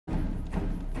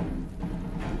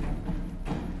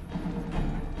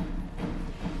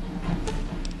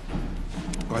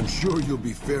I'm sure you'll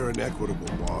be fair and equitable,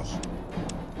 boss.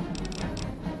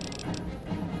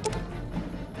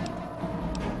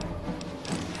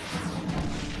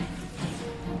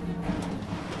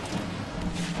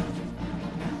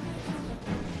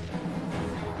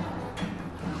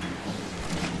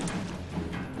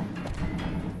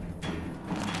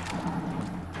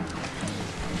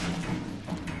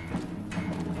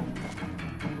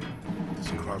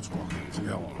 Crouch walking is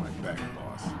hell on my back,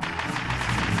 boss.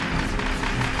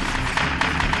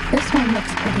 This one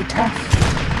looks pretty tough.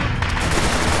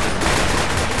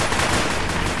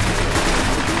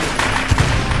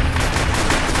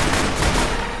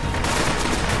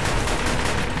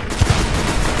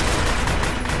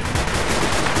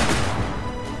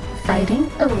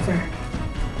 Fighting over.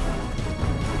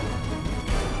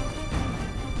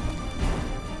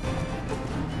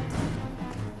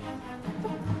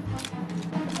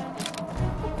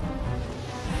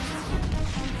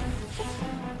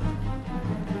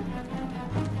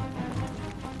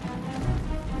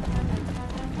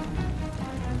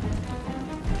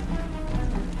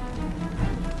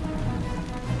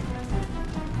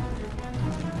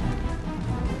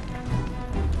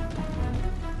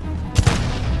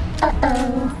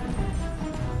 Uh-oh.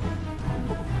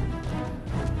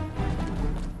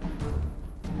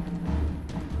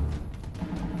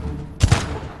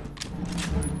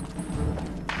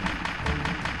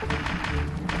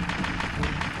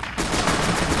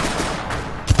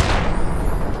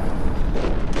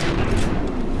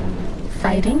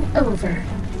 Fighting over.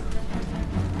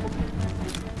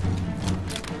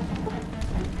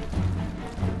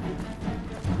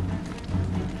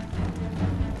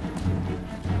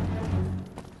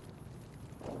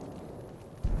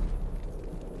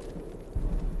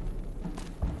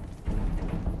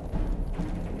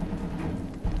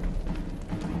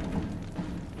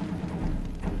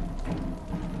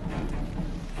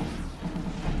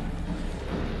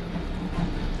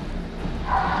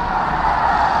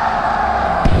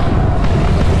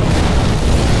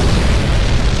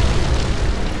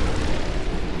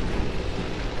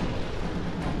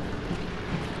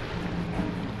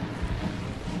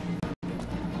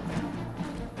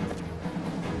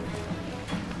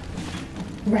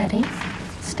 Ready,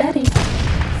 steady,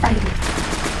 fighting.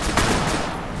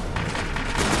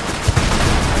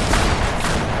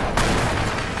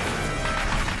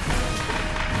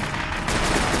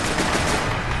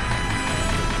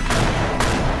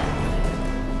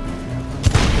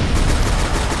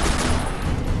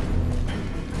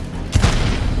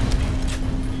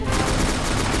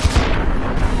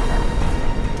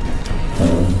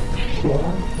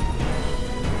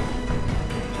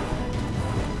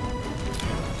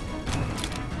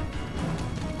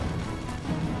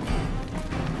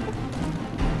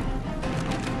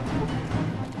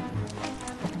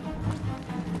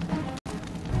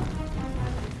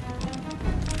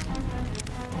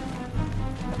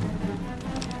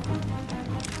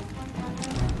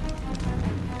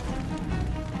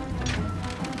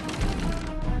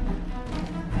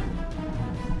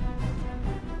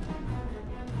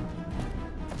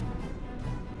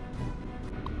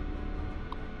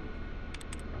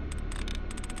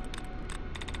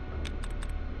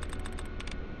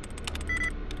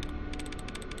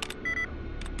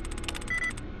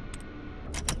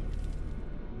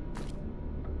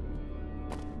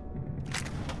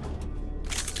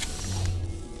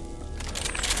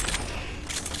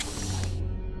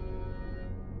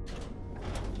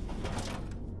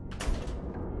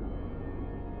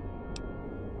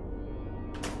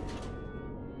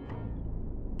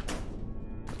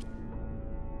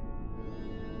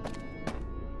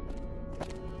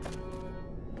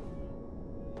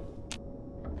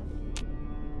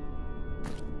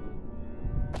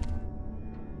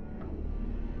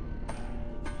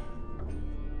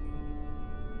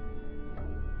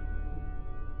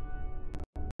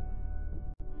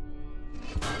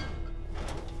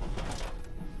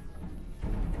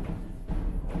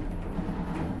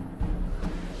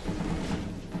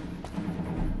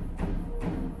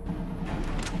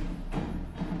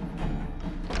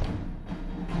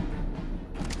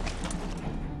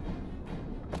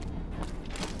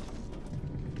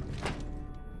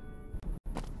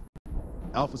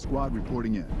 Alpha Squad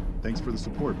reporting in. Thanks for the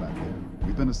support back there.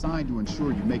 We've been assigned to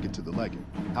ensure you make it to the Legate.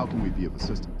 How can we be of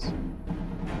assistance?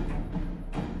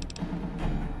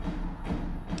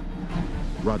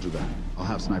 Roger that. I'll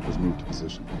have snipers move to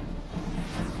position.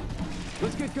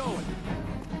 Let's get going.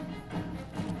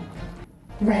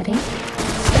 Ready,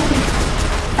 steady,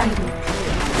 fighting.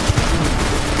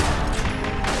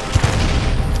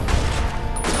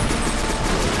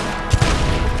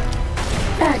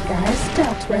 Bad guys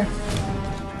dealt with.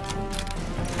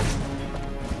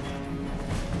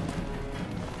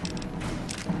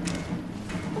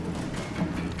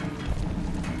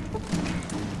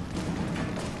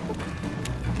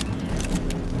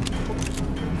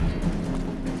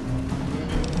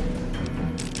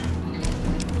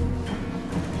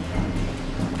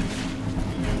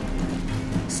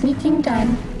 Sneaking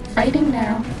done. Fighting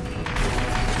now.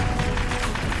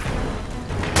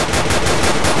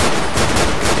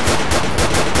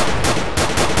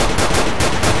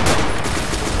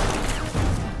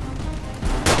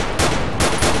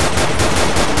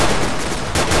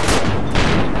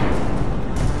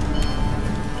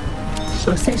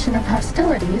 Cessation of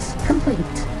hostilities complete.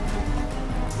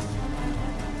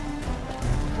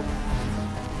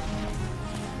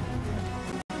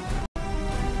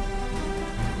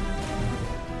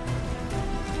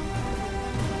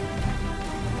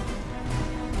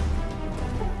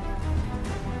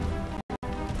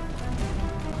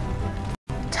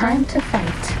 Time to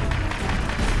fight.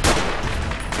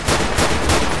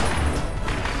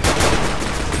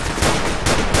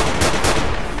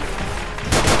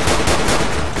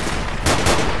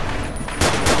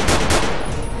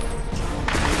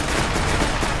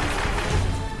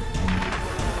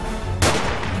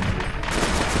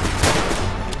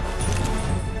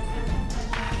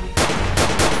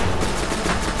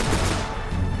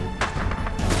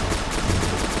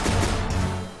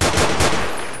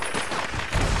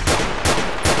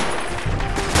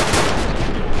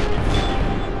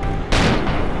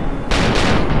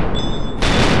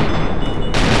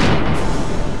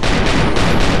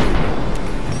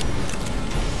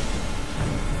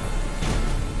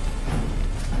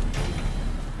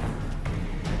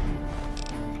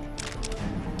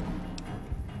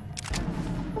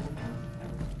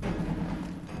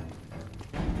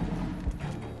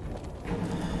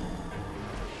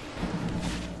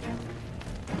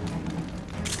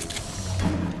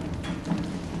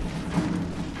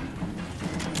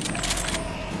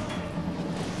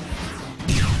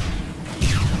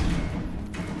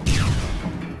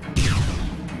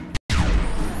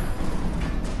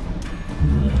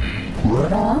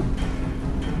 Raw.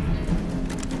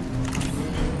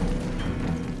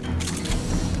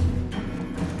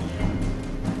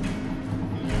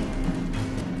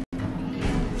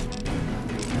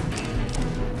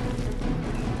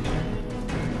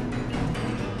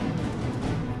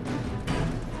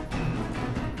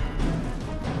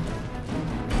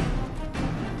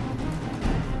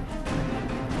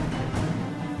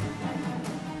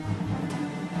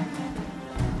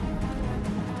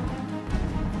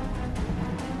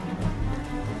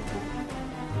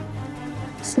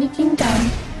 Sneaking down.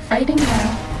 Fighting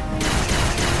now.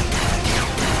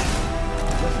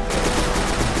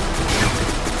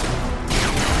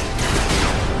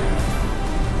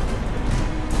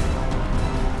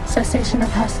 Cessation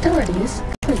of hostilities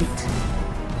complete.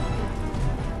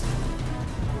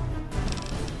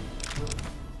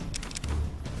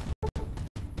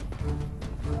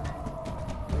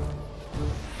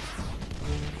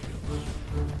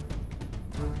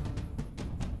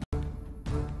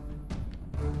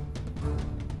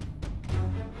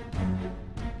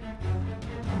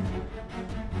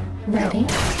 Ready,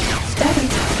 steady,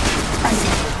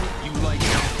 fight. You like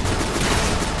that?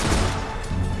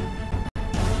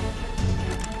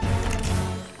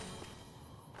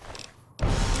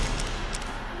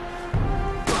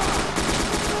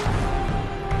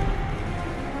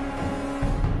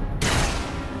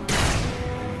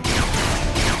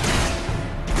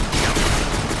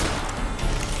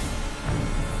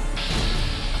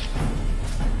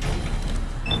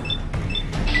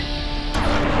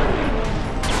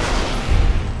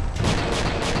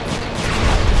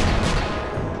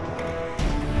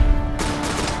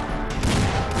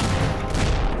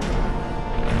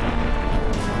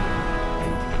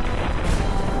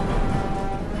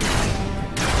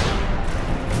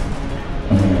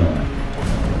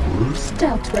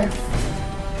 Dealt with.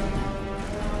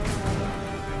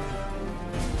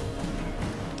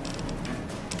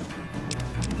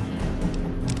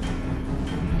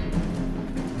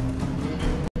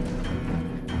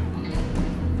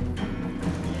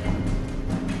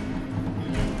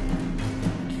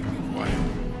 Quiet.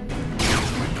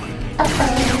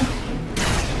 Uh-oh.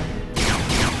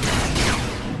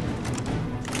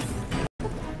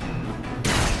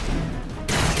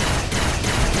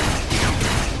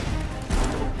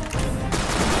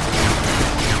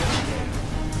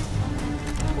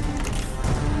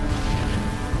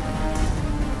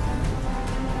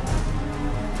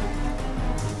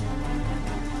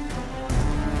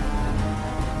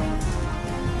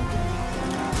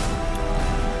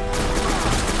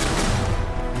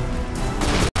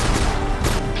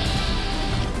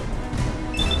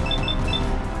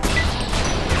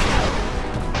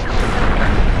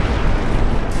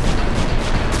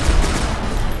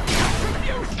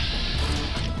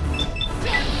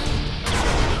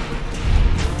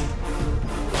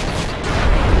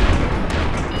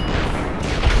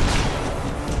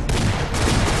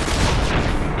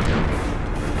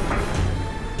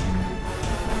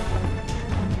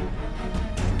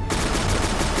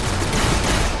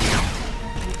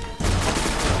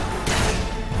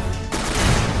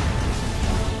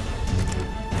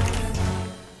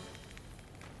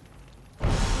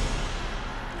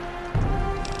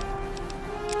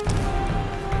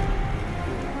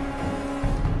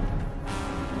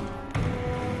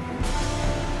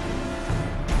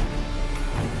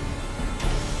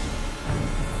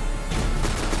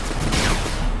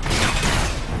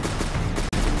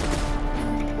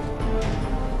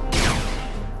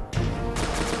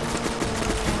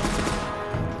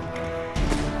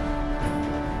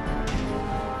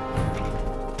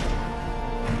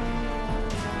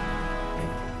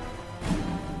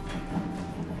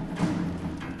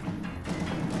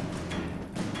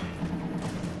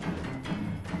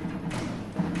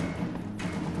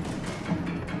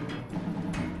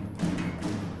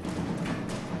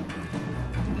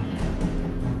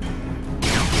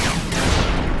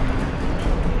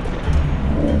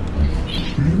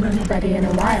 anybody in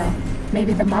a while.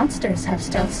 Maybe the monsters have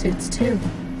stealth suits too.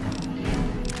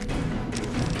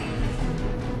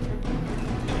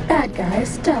 Bad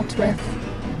guys dealt with.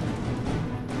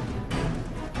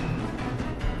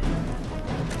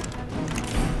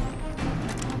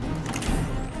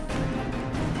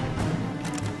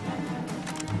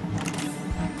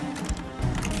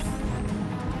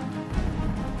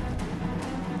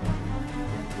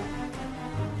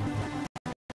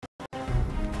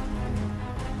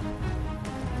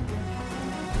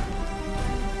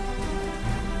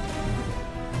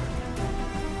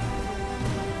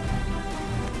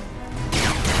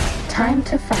 Time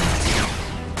to fight.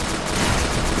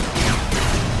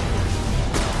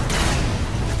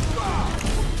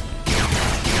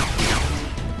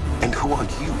 And who are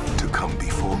you to come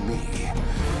before me?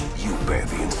 You bear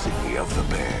the insignia of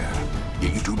the bear,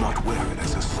 yet you do not wear it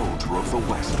as a soldier of the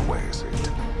West wears it.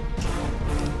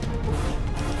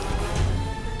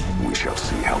 We shall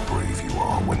see how brave you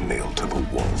are when nailed to the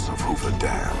walls of Hoover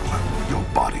Dam, your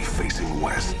body facing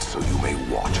west so you may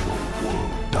watch your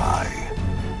world die.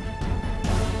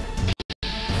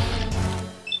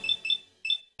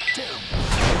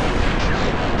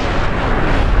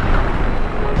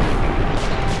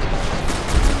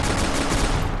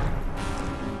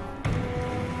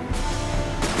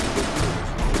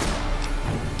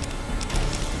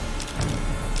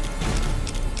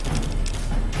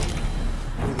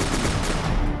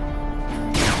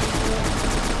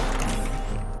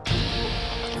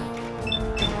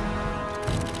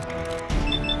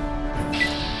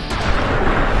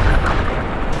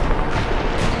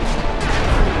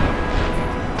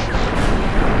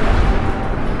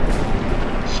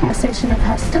 Cessation of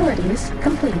hostilities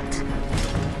complete.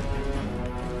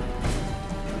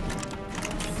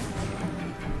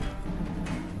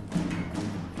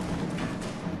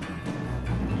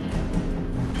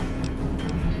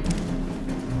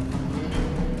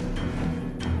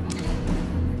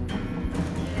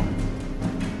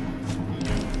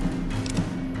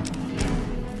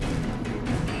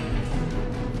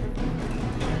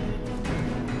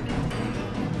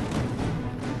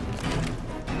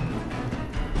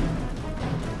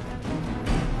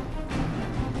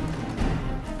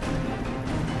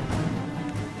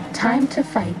 Time to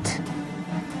fight.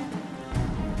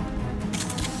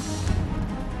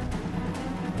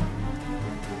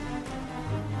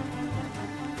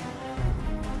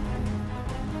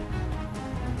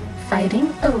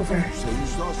 Fighting over. So you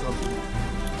saw something.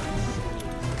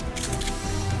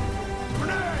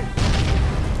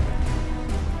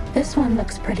 This one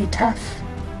looks pretty tough.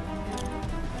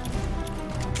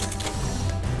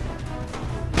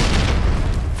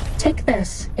 Take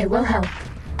this, it will help.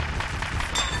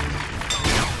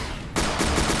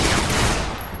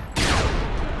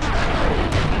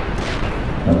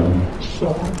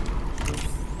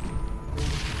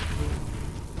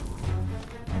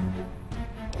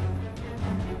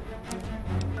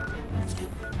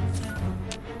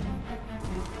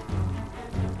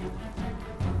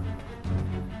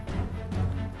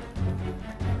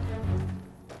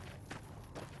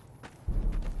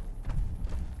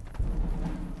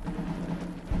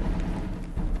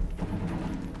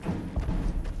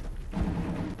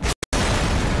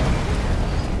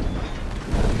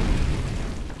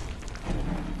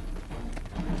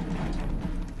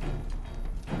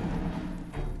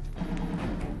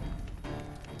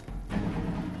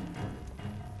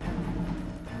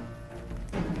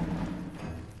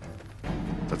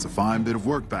 That's a fine bit of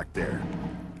work back there.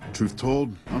 Truth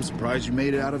told, I'm surprised you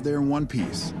made it out of there in one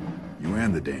piece. You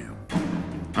and the dam.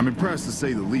 I'm impressed to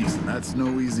say the least, and that's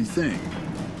no easy thing.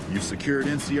 You've secured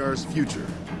NCR's future.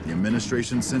 The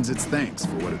administration sends its thanks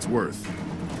for what it's worth.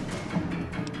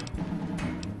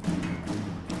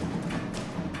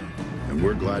 And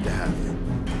we're glad to have you.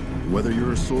 Whether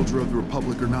you're a soldier of the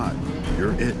Republic or not,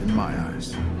 you're it in my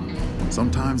eyes.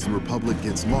 Sometimes the Republic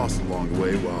gets lost along the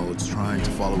way while it's trying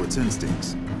to follow its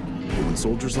instincts. But when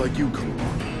soldiers like you come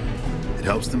along, it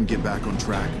helps them get back on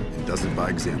track and does it by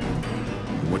example.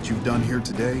 And what you've done here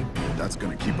today, that's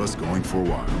gonna keep us going for a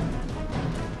while.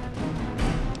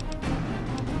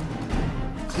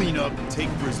 Clean up, take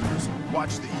prisoners,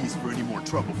 watch the east for any more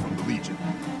trouble from the Legion.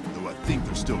 Though I think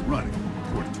they're still running,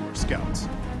 according to our scouts.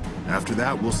 After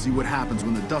that, we'll see what happens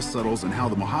when the dust settles and how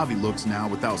the Mojave looks now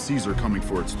without Caesar coming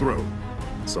for its throat.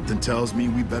 Something tells me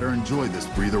we better enjoy this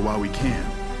breather while we can.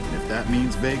 And if that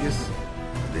means Vegas,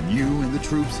 then you and the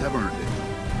troops have earned it.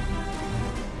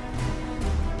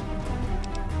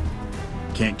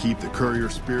 Can't keep the courier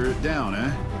spirit down,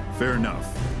 eh? Fair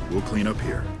enough. We'll clean up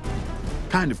here.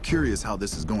 Kind of curious how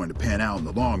this is going to pan out in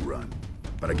the long run.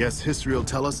 But I guess history will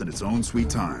tell us in its own sweet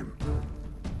time.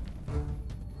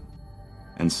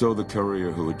 And so the courier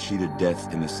who had cheated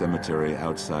death in the cemetery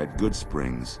outside Good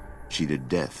Springs cheated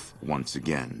death once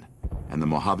again, and the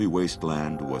Mojave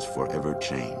Wasteland was forever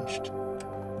changed.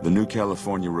 The new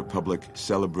California Republic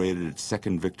celebrated its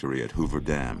second victory at Hoover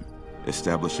Dam,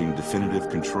 establishing definitive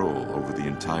control over the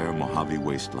entire Mojave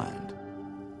Wasteland.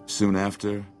 Soon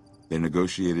after, they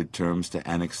negotiated terms to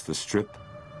annex the Strip,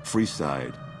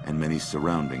 Freeside, and many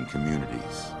surrounding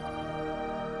communities.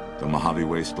 The Mojave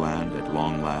Wasteland, at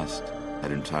long last,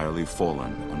 had entirely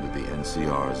fallen under the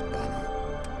NCR's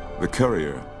banner. The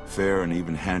courier, fair and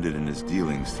even-handed in his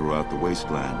dealings throughout the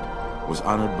wasteland, was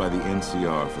honored by the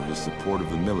NCR for his support of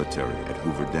the military at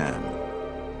Hoover Dam.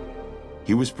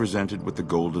 He was presented with the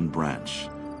Golden Branch,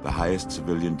 the highest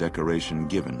civilian decoration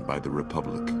given by the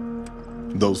Republic.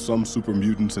 Though some super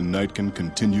mutants in Nightkin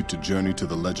continued to journey to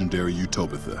the legendary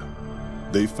Utopia,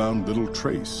 they found little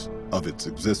trace of its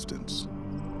existence.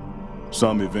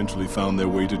 Some eventually found their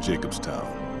way to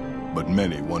Jacobstown, but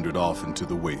many wandered off into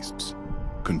the wastes,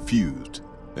 confused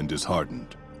and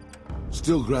disheartened.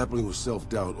 Still grappling with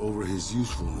self-doubt over his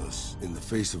usefulness in the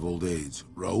face of old age,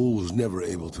 Raul was never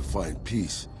able to find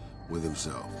peace with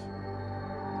himself.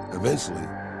 Eventually,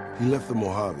 he left the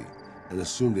Mojave and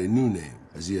assumed a new name,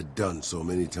 as he had done so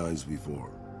many times before.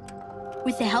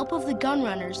 With the help of the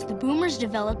Gunrunners, the Boomers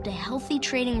developed a healthy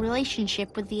trading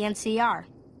relationship with the NCR.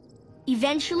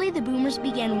 Eventually, the Boomers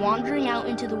began wandering out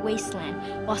into the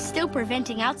wasteland, while still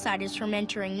preventing outsiders from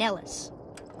entering Nellis.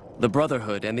 The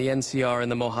Brotherhood and the NCR in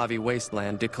the Mojave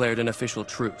Wasteland declared an official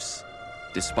truce,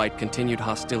 despite continued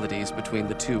hostilities between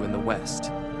the two in the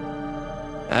west.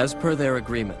 As per their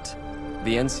agreement,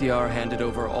 the NCR handed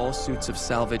over all suits of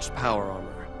salvaged power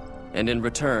armor, and in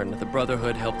return, the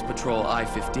Brotherhood helped patrol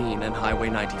I-15 and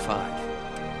Highway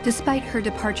 95. Despite her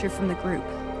departure from the group,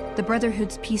 the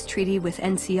Brotherhood's peace treaty with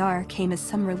NCR came as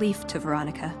some relief to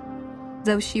Veronica.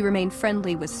 Though she remained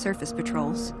friendly with surface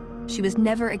patrols, she was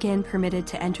never again permitted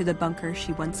to enter the bunker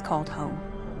she once called home.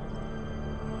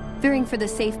 Fearing for the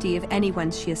safety of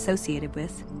anyone she associated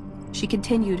with, she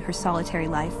continued her solitary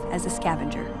life as a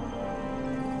scavenger.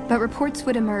 But reports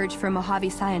would emerge from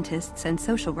Mojave scientists and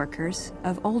social workers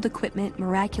of old equipment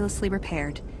miraculously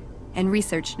repaired and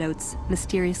research notes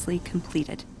mysteriously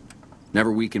completed.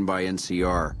 Never weakened by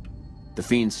NCR, the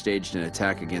Fiends staged an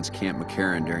attack against Camp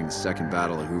McCarran during the Second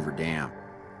Battle of Hoover Dam.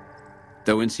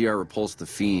 Though NCR repulsed the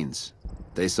Fiends,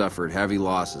 they suffered heavy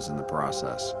losses in the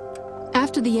process.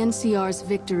 After the NCR's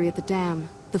victory at the dam,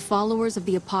 the followers of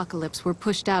the Apocalypse were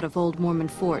pushed out of Old Mormon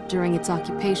Fort during its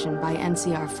occupation by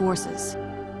NCR forces.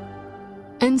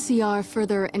 NCR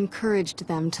further encouraged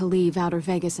them to leave Outer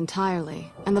Vegas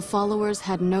entirely, and the followers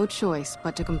had no choice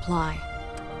but to comply.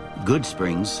 Good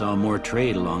Springs saw more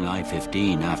trade along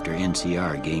I-15 after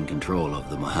NCR gained control of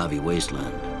the Mojave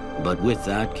Wasteland. But with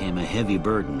that came a heavy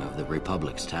burden of the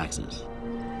Republic's taxes.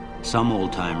 Some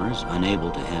old-timers,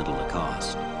 unable to handle the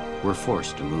cost, were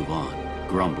forced to move on,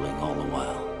 grumbling all the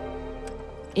while.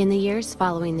 In the years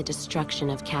following the destruction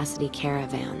of Cassidy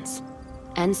caravans,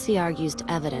 NCR used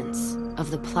evidence of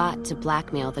the plot to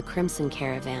blackmail the Crimson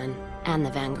Caravan and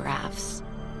the Van Graffs.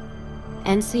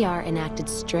 NCR enacted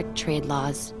strict trade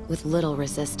laws with little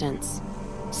resistance,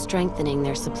 strengthening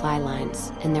their supply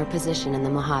lines and their position in the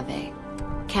Mojave.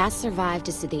 Cass survived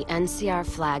to see the NCR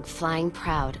flag flying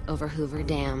proud over Hoover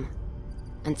Dam,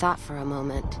 and thought for a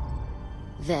moment,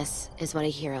 this is what a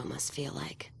hero must feel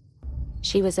like.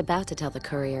 She was about to tell the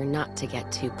courier not to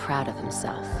get too proud of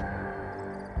himself.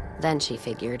 Then she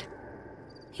figured,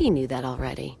 he knew that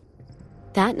already.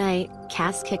 That night,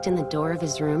 Cass kicked in the door of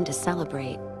his room to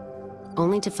celebrate,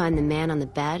 only to find the man on the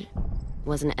bed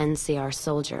was an NCR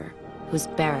soldier whose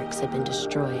barracks had been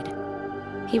destroyed.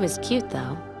 He was cute,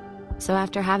 though, so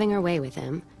after having her way with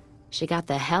him, she got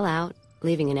the hell out,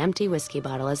 leaving an empty whiskey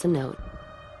bottle as a note.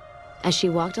 As she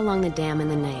walked along the dam in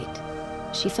the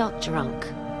night, she felt drunk,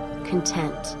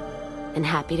 content, and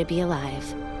happy to be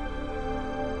alive.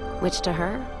 Which to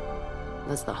her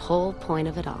was the whole point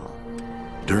of it all.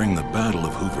 During the Battle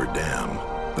of Hoover Dam,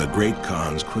 the Great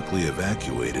Khans quickly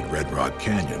evacuated Red Rock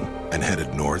Canyon and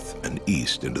headed north and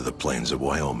east into the plains of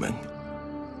Wyoming.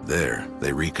 There,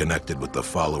 they reconnected with the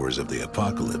followers of the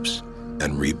Apocalypse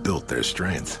and rebuilt their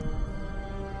strength.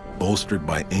 Bolstered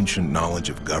by ancient knowledge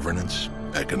of governance,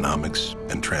 economics,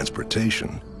 and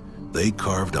transportation, they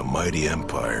carved a mighty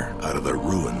empire out of the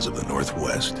ruins of the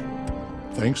Northwest.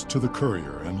 Thanks to the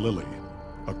courier and Lily,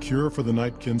 a cure for the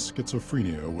Nightkin's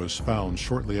schizophrenia was found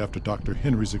shortly after Dr.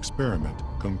 Henry's experiment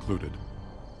concluded.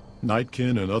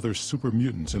 Nightkin and other super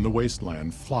mutants in the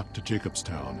wasteland flocked to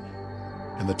Jacobstown,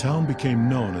 and the town became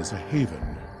known as a haven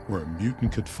where a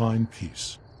mutant could find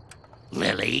peace.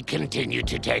 Lily continued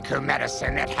to take her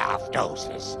medicine at half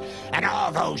doses, and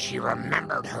although she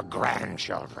remembered her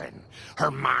grandchildren,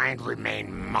 her mind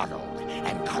remained muddled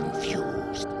and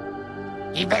confused.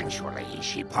 Eventually,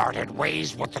 she parted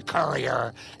ways with the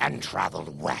courier and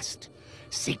traveled west,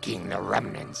 seeking the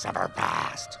remnants of her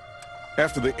past.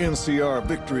 After the NCR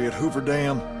victory at Hoover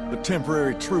Dam, the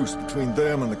temporary truce between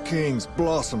them and the Kings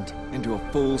blossomed into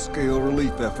a full-scale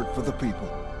relief effort for the people.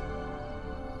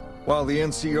 While the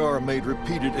NCR made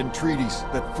repeated entreaties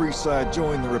that Freeside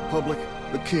join the Republic,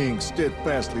 the Kings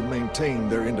steadfastly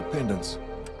maintained their independence.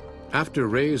 After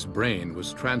Ray's brain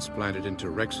was transplanted into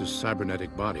Rex's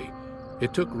cybernetic body,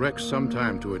 it took Rex some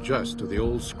time to adjust to the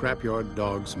old scrapyard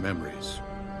dog's memories.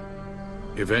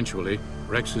 Eventually,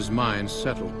 Rex's mind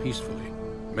settled peacefully,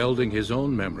 melding his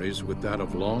own memories with that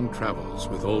of long travels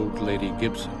with old Lady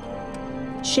Gibson.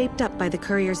 Shaped up by the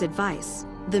courier's advice,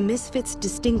 the Misfits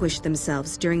distinguished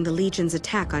themselves during the Legion's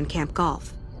attack on Camp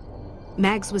Golf.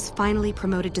 Mags was finally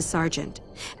promoted to sergeant,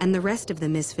 and the rest of the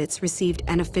Misfits received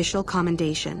an official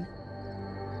commendation.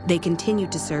 They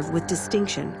continued to serve with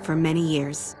distinction for many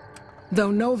years. Though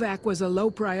Novak was a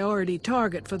low-priority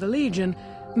target for the Legion,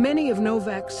 many of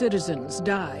Novak's citizens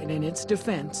died in its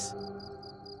defense.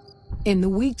 In the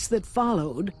weeks that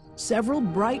followed, several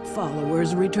bright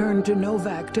followers returned to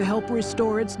Novak to help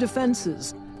restore its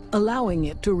defenses, allowing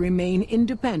it to remain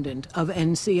independent of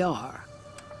NCR.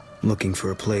 Looking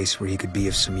for a place where he could be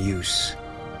of some use,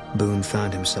 Boone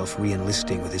found himself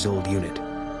re-enlisting with his old unit.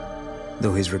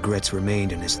 Though his regrets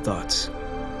remained in his thoughts,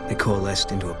 they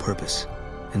coalesced into a purpose,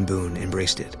 and Boone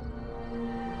embraced it.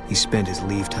 He spent his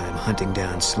leave time hunting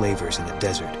down slavers in the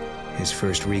desert, his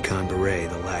first recon beret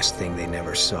the last thing they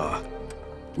never saw.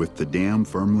 With the dam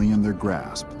firmly in their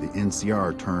grasp, the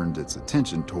NCR turned its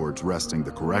attention towards wresting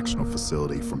the correctional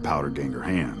facility from Powderganger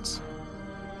hands.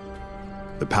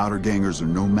 The Powdergangers are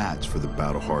no match for the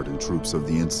battle-hardened troops of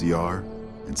the NCR,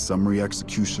 and summary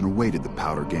execution awaited the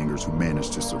Powdergangers who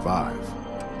managed to survive.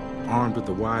 Armed with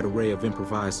a wide array of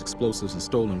improvised explosives and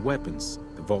stolen weapons,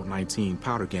 the Vault 19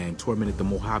 Powder Gang tormented the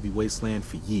Mojave Wasteland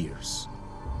for years.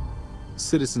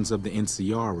 Citizens of the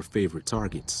NCR were favorite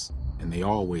targets, and they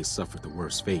always suffered the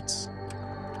worst fates.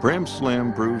 Prim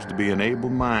Slim proves to be an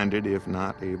able-minded, if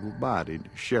not able-bodied,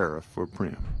 sheriff for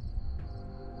Prim.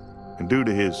 And due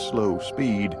to his slow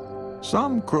speed,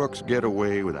 some crooks get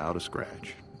away without a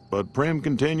scratch. But Prim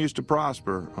continues to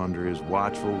prosper under his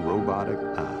watchful, robotic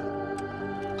eye.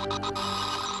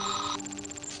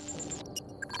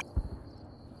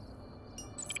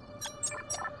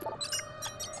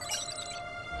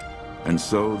 And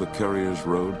so the courier's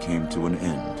road came to an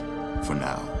end, for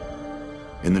now.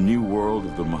 In the new world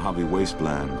of the Mojave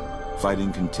Wasteland,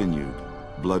 fighting continued,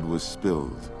 blood was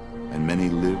spilled, and many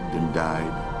lived and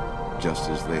died just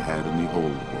as they had in the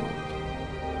old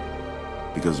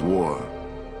world. Because war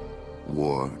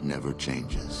never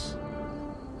changes.